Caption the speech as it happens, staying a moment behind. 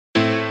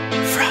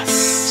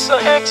so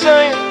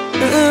excited.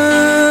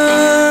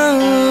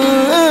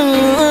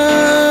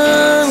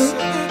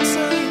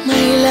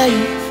 My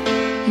life.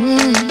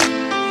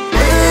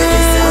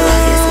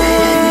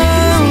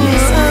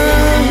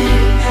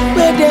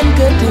 Where them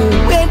go do?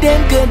 Where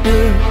them go do?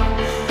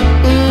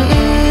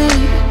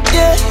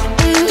 Yeah.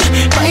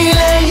 My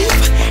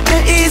life,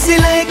 not easy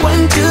like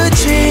 1, 2,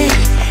 3.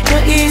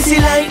 Not easy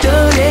like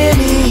don't let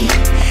me.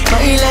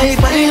 My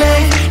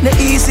life, not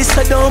easy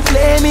so don't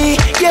play me.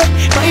 Yeah,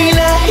 my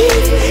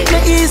life,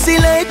 not easy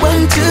like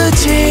 1, 2,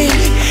 3.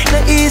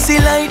 Not easy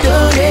like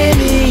don't let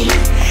me.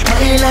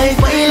 My life,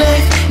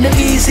 not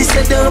easy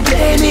so don't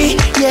play me.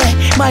 Yeah,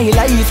 my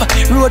life,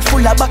 road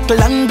full of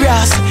buckle and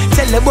grass.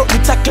 Tell about me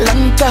tackle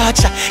and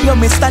catch. You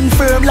me stand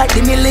firm like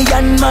the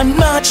million man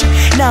march.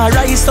 Now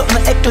rise up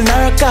my eckle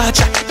nor catch.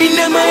 In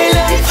my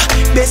life,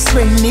 best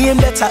friend name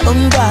that I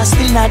hunger.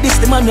 Still not this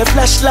the man with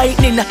flash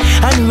lightning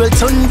and roll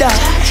thunder.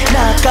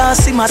 Now can't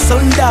see my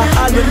thunder.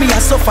 All with me I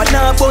suffer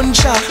now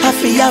bunch. I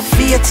feel have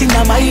faith in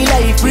my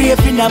life,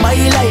 brave in my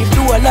life.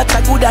 Do a lot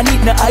of good and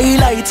need no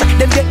highlight.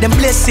 Them get them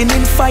blessing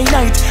infinite.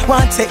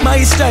 Want take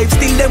my stripes,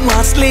 still them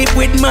want sleep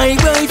with my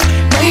wife.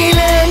 My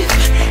life,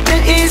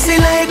 not easy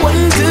like 1, 2,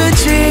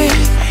 3.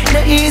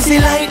 Not easy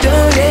like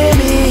don't let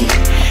me.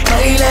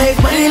 My life,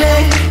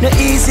 not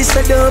easy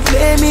so don't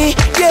play me.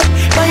 Yeah,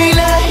 my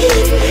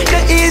life,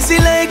 not easy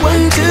like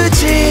 1, 2,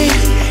 3.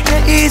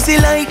 Not easy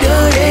like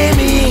don't let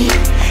me.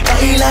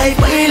 My life,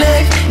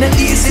 not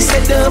easy so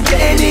don't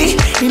play me.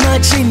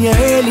 Imagine you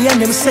early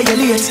and them say you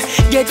late.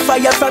 Get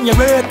fire from your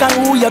work and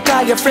who you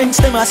call your friends,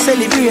 them a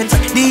celebrate.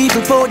 The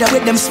evil powder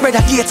with them spread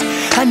a gate.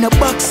 And no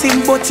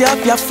boxing but you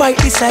have your fight,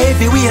 it's a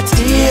heavyweight.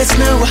 Yes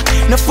now,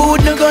 no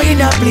food no go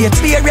in a plate.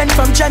 Clear rent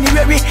from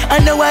January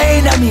and now I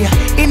enemy.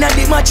 In a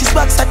the matches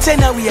box a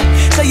 10 away.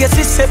 So you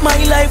see set my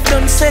life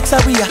done set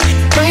away.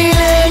 My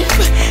life,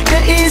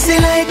 not easy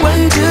like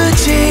 1, 2,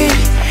 3.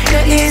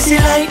 Not easy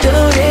like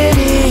don't let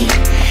me.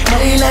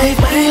 My life,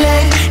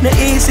 not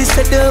easy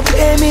so don't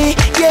play me.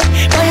 Yeah,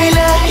 my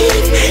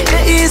life,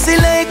 not easy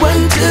like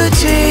 1, 2,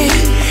 3.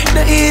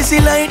 Not easy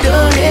like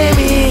don't let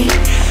me.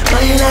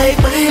 My life,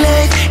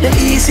 not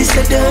easy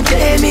so don't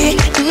play me.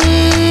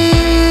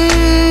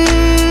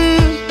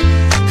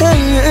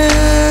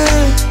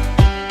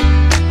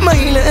 My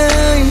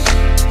life,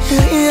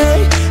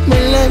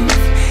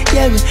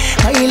 yeah,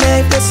 my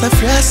life does a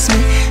frost me,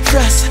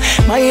 frost.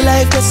 My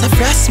life does a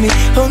frost me,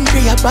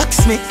 hungry a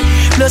box me.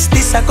 Plus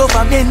this a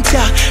government,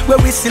 yeah, where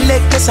we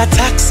select us a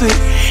tax me.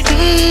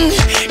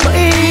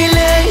 My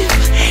life,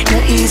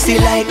 not easy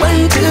like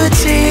 1, 2,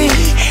 3.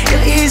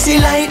 Not easy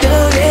like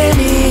don't let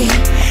me.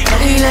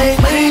 My life,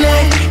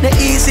 not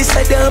easy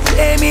so don't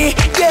play me.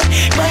 Yeah,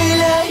 my life.